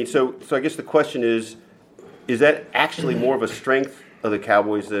it. I mean, so I guess the question is that actually more of a strength of the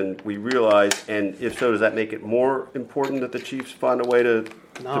Cowboys than we realize? And if so, does that make it more important that the Chiefs find a way to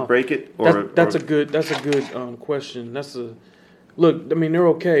break it? That's a good question. Look. I mean, they're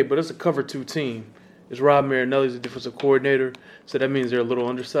okay, but it's a cover 2 team. It's Rob Marinelli's a defensive coordinator, so that means they're a little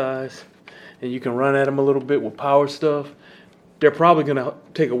undersized, and you can run at them a little bit with power stuff. They're probably going to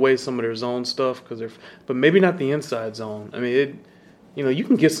take away some of their zone stuff but maybe not the inside zone. I mean, you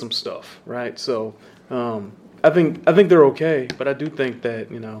can get some stuff, right? So. I think they're okay, but I do think that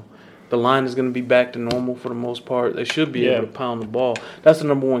the line is going to be back to normal for the most part. They should be able to pound the ball. That's the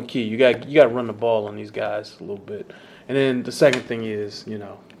number one key. You got to run the ball on these guys a little bit. And then the second thing is,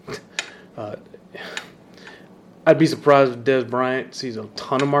 I'd be surprised if Dez Bryant sees a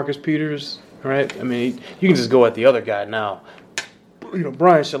ton of Marcus Peters, right? I mean, you can just go at the other guy now.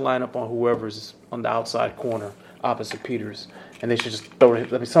 Bryant should line up on whoever's on the outside corner opposite Peters, and they should just throw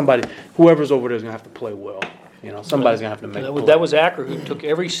it. I mean, whoever's over there is going to have to play well. Somebody's going to have to make a play. That was Acker who took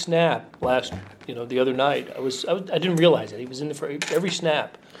every snap the other night. I didn't realize that. He was in there for every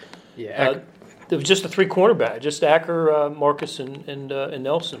snap. Yeah. It was just the 3 cornerback, just Acker, Marcus, and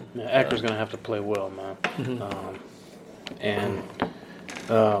Nelson. Yeah, Acker's going to have to play well, man. Mm-hmm.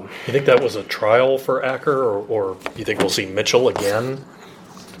 You think that was a trial for Acker, or you think we'll see Mitchell again?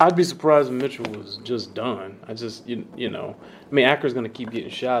 I'd be surprised if Mitchell was just done. I mean, Acker's going to keep getting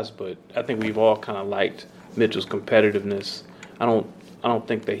shots, but I think we've all kind of liked Mitchell's competitiveness. I don't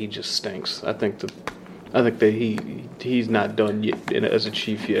think that he just stinks. I think that he's not done yet as a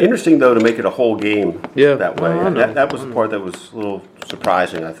Chief yet. Interesting though to make it a whole game that way. No, that was the part that was a little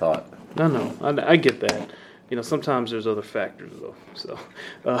surprising, I thought. No, I get that. Sometimes there's other factors though. So,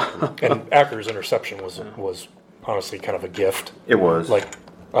 and Acker's interception was honestly kind of a gift. It was.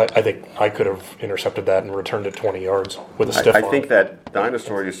 I think I could have intercepted that and returned it 20 yards with a stiff arm. I think that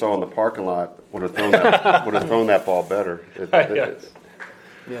dinosaur you saw in the parking lot would have thrown that ball better.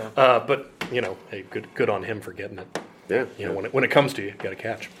 yeah. But hey, good on him for getting it. Yeah. When it comes to you got to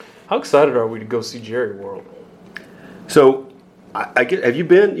catch. How excited are we to go see Jerry World? So, have you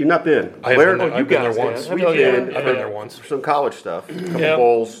been? You've not been. I've been there once. We did. I've been there once. For some college stuff. A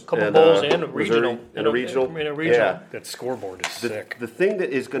couple bowls. And a regional. And a regional. Yeah. That scoreboard is sick. The thing that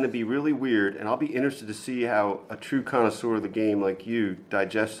is going to be really weird, and I'll be interested to see how a true connoisseur of the game like you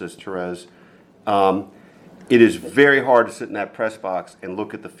digests this, Therese. It is very hard to sit in that press box and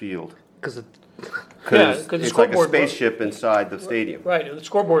look at the field. Because it's like a spaceship inside the stadium. Right, the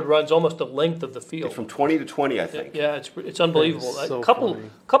scoreboard runs almost the length of the field. It's from 20 to 20, I think. Yeah, it's unbelievable. So a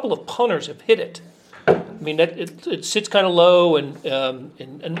couple of punters have hit it. I mean, it sits kind of low, and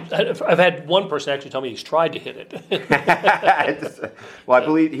I've had one person actually tell me he's tried to hit it. Well, I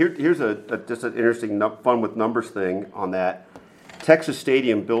believe here's just an interesting fun with numbers thing on that. Texas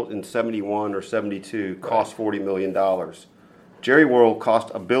Stadium, built in 71 or 72, cost $40 million. Jerry World cost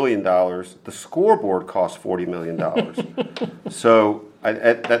 $1 billion. The scoreboard cost $40 million. So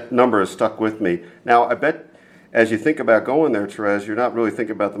that number has stuck with me. Now, I bet as you think about going there, Therese, you're not really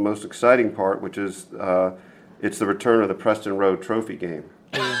thinking about the most exciting part, which is it's the return of the Preston Road Trophy game.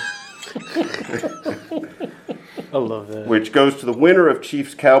 I love that. Which goes to the winner of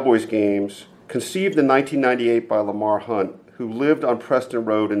Chiefs-Cowboys games, conceived in 1998 by Lamar Hunt, who lived on Preston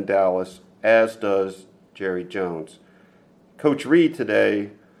Road in Dallas, as does Jerry Jones. Coach Reed today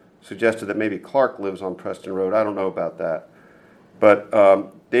suggested that maybe Clark lives on Preston Road. I don't know about that. But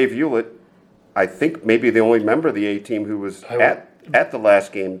Dave Hewlett, I think maybe the only member of the A-team who was at the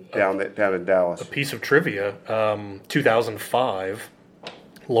last game down in Dallas. A piece of trivia, 2005,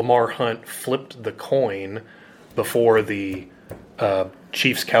 Lamar Hunt flipped the coin before the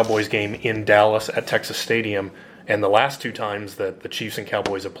Chiefs-Cowboys game in Dallas at Texas Stadium. And the last two times that the Chiefs and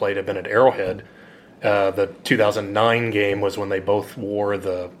Cowboys have played have been at Arrowhead. The 2009 game was when they both wore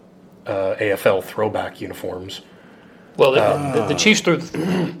the AFL throwback uniforms. Well, the Chiefs,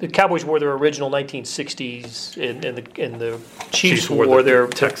 the Cowboys wore their original 1960s, and the Chiefs wore their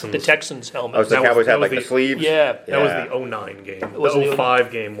Texans. the Texans helmets. Oh, so the Cowboys had the sleeves? Yeah. That was the 09 game. The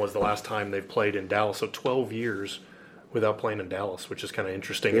 05 game was the last time they've played in Dallas, so 12 years without playing in Dallas, which is kind of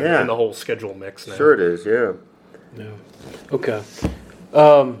interesting in the whole schedule mix now. Sure it is, yeah. Okay.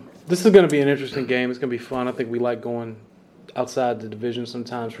 This is going to be an interesting game. It's going to be fun. I think we like going outside the division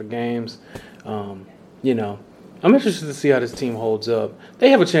sometimes for games. I'm interested to see how this team holds up. They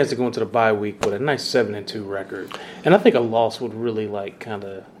have a chance to go into the bye week with a nice 7-2 record. And I think a loss would really kind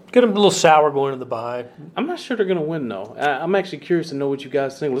of get them a little sour going into the bye. I'm not sure they're going to win, though. I'm actually curious to know what you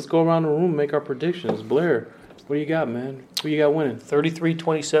guys think. Let's go around the room and make our predictions. Blair, what do you got, man? Who you got winning?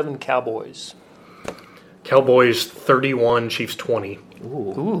 33-27 Cowboys. Cowboys 31, Chiefs 20.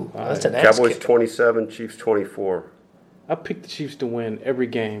 Ooh, that's an ass Cowboys kicker. 27, Chiefs 24. I picked the Chiefs to win every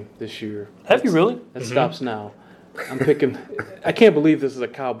game this year. Have you really? That stops now. I'm picking. I can't believe this is a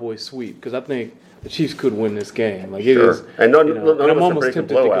Cowboys sweep because I think the Chiefs could win this game. Like it is, and none of us I'm are almost predicting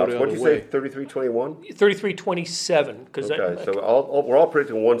tempted to go blowouts. the What did other you say? 33-21. 33-27. Okay, so we're all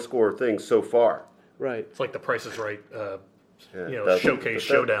predicting one score things so far. right. It's like the Price is Right, that's- showcase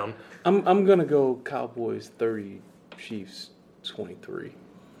showdown. I'm gonna go Cowboys 30, Chiefs 23.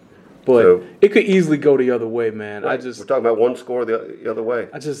 But So- it could easily go the other way, man. We're talking about one score the other way.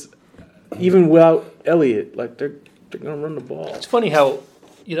 Even without Elliott, like they're gonna run the ball. It's funny how,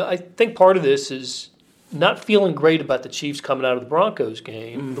 I think part of this is not feeling great about the Chiefs coming out of the Broncos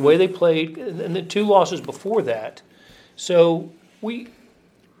game, the way they played, and the two losses before that. So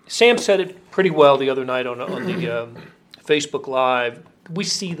Sam said it pretty well the other night on the Facebook Live. We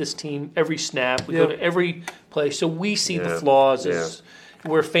see this team every snap. We go to every play, so we see the flaws as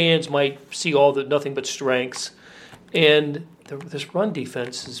where fans might see all the nothing but strengths, and this run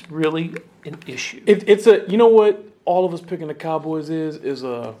defense is really an issue. It's what all of us picking the Cowboys it's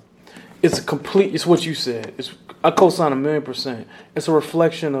a complete. It's what you said. I co-sign 1,000,000%. It's a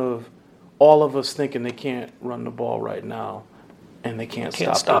reflection of all of us thinking they can't run the ball right now. and they can't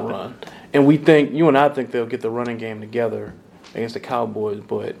stop the run. And you and I think they'll get the running game together against the Cowboys,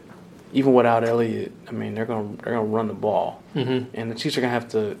 but even without Elliott, I mean, they're gonna run the ball, and the Chiefs are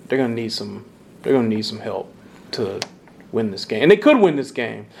gonna need some help to win this game, and they could win this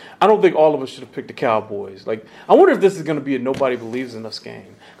game. I don't think all of us should have picked the Cowboys. Like, I wonder if this is gonna be a nobody believes in us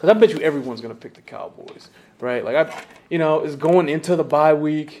game, because I bet you everyone's gonna pick the Cowboys, right? Like, it's going into the bye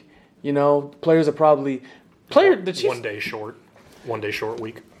week. Players are probably the Chiefs 1 day short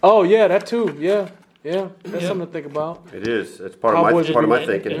week. Oh yeah, that too. Yeah. That's something to think about. It is. It's part of my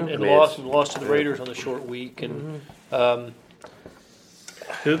thinking. And lost to the Raiders on the short week. And the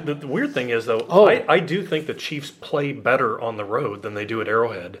weird thing is, though, I do think the Chiefs play better on the road than they do at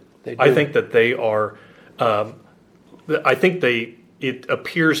Arrowhead. They do. I think that they are. It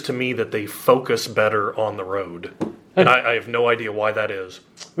appears to me that they focus better on the road, and I have no idea why that is.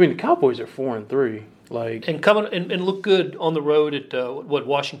 I mean, the Cowboys are 4-3. And coming and look good on the road at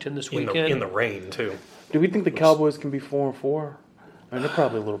Washington this weekend in the rain too. Do we think the Cowboys can be 4-4? I mean, they're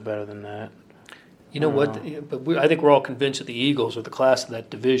probably a little better than that. You know what? But I think we're all convinced that the Eagles are the class of that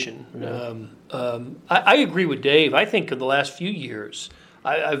division. Yeah. I agree with Dave. I think in the last few years,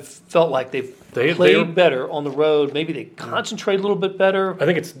 I've felt like they've played better on the road. Maybe they concentrate a little bit better. I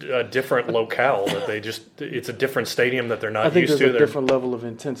think it's a different locale that it's a different stadium that they're not used to. I think there's a different level of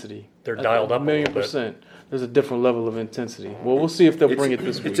intensity. They're dialed up a little bit. 1,000,000%. There's a different level of intensity. Well, we'll see if they'll bring it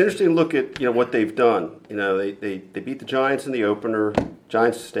this week. It's interesting to look at what they've done. They beat the Giants in the opener.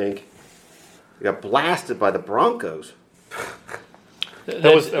 Giants stink. They got blasted by the Broncos.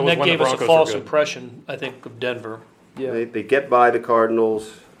 That gave us a false impression, I think, of Denver. Yeah. They get by the Cardinals.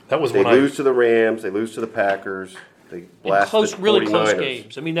 They lose to the Rams. They lose to the Packers. They blast really close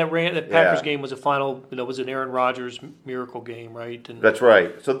games. I mean, that Packers game was a final. Was an Aaron Rodgers miracle game, right? And that's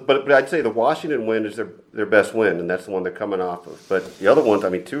right. So, but I'd say the Washington win is their best win, and that's the one they're coming off of. But the other ones, I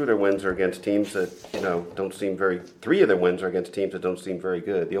mean, 2 of their wins are against teams that don't seem very. 3 of their wins are against teams that don't seem very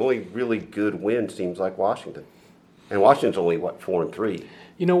good. The only really good win seems like Washington, and Washington's only 4-3.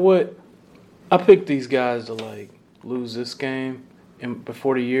 You know what? I picked these guys to lose this game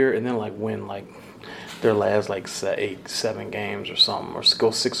before the year, and then win their last 7 games or something, or go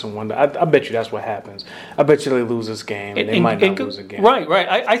 6-1. I bet you that's what happens. I bet you they lose this game, and they might not lose again. Right.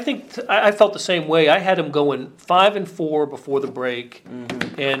 I think I felt the same way. I had them going 5-4 before the break,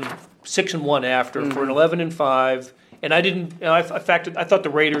 and 6-1 after for an 11-5. And I didn't. I thought the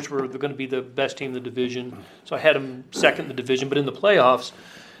Raiders were going to be the best team in the division, so I had them second in the division. But in the playoffs,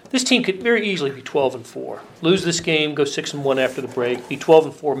 this team could very easily be 12-4. Lose this game, go 6-1 after the break, be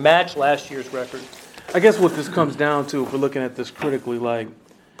 12-4, match last year's record. I guess what this comes down to, if we're looking at this critically, they're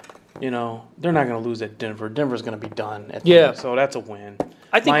not going to lose at Denver. Denver's going to be done at the end, so that's a win.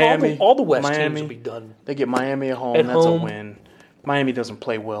 I think Miami, all the West teams will be done. They get Miami at home. That's a win. Miami doesn't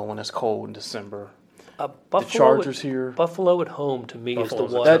play well when it's cold in December. The Chargers here. Buffalo at home, to me, is the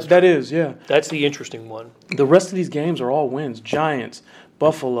one. That is, yeah. That's the interesting one. The rest of these games are all wins. Giants,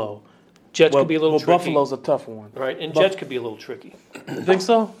 Buffalo. Jets could be a little tricky. Buffalo's a tough one. Right, and Jets could be a little tricky. You think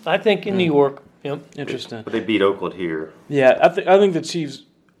so? I think in New York. Yep. Interesting. But they beat Oakland here. Yeah, I think the Chiefs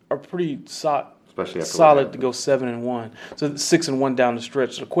are pretty especially solid to go 7-1. So 6-1 down the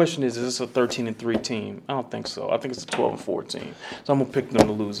stretch. So the question is this a 13-3 team? I don't think so. I think it's a 12-4 team. So I'm gonna pick them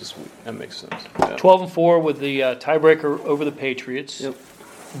to lose this week. That makes sense. Yeah. 12-4 with the tiebreaker over the Patriots. Yep.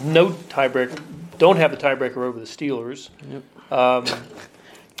 No tiebreaker. Don't have the tiebreaker over the Steelers. Yep.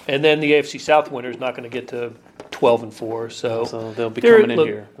 And then the AFC South winner is not going to get to 12-4. So they'll be coming in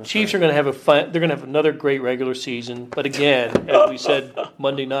here. Chiefs are going to have they're going to have another great regular season. But again, as we said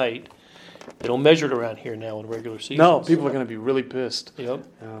Monday night, they don't measure it around here now in regular season. No, people are going to be really pissed. Yep.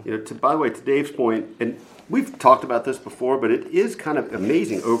 By the way, to Dave's point, and we've talked about this before, but it is kind of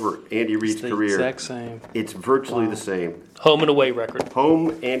amazing over Andy Reid's career. Exact same. It's virtually the same. Home and away record.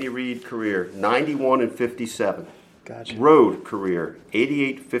 Home Andy Reid career 91-57. Gotcha. Road career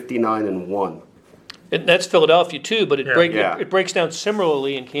 88-59-1. And that's Philadelphia too, but it breaks down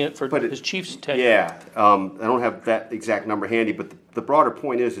similarly in his Chiefs tenure. Yeah, I don't have that exact number handy, but the broader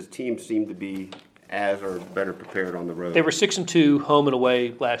point is his teams seem to be as or better prepared on the road. They were 6-2 home and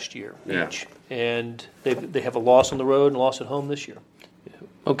away last year each, and they have a loss on the road and a loss at home this year.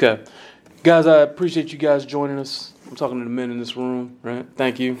 Okay, guys, I appreciate you guys joining us. I'm talking to the men in this room, right?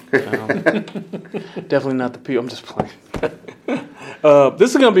 Thank you. Definitely not the people. I'm just playing. This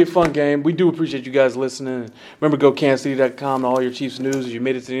is going to be a fun game. We do appreciate you guys listening. Remember, go kansascity.com and all your Chiefs news as you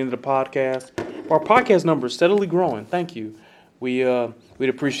made it to the end of the podcast. Our podcast number is steadily growing. Thank you. We'd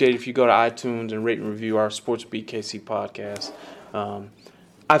appreciate it if you go to iTunes and rate and review our Sports Beat KC podcast.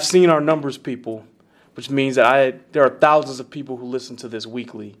 I've seen our numbers, people. which means that there are thousands of people who listen to this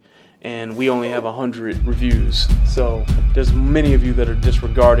weekly, and we only have 100 reviews. So there's many of you that are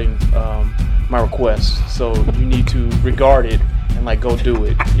disregarding my request. So you need to regard it and go do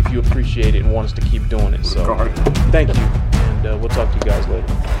it if you appreciate it and want us to keep doing it. So thank you, and we'll talk to you guys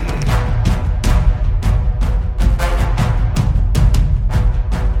later.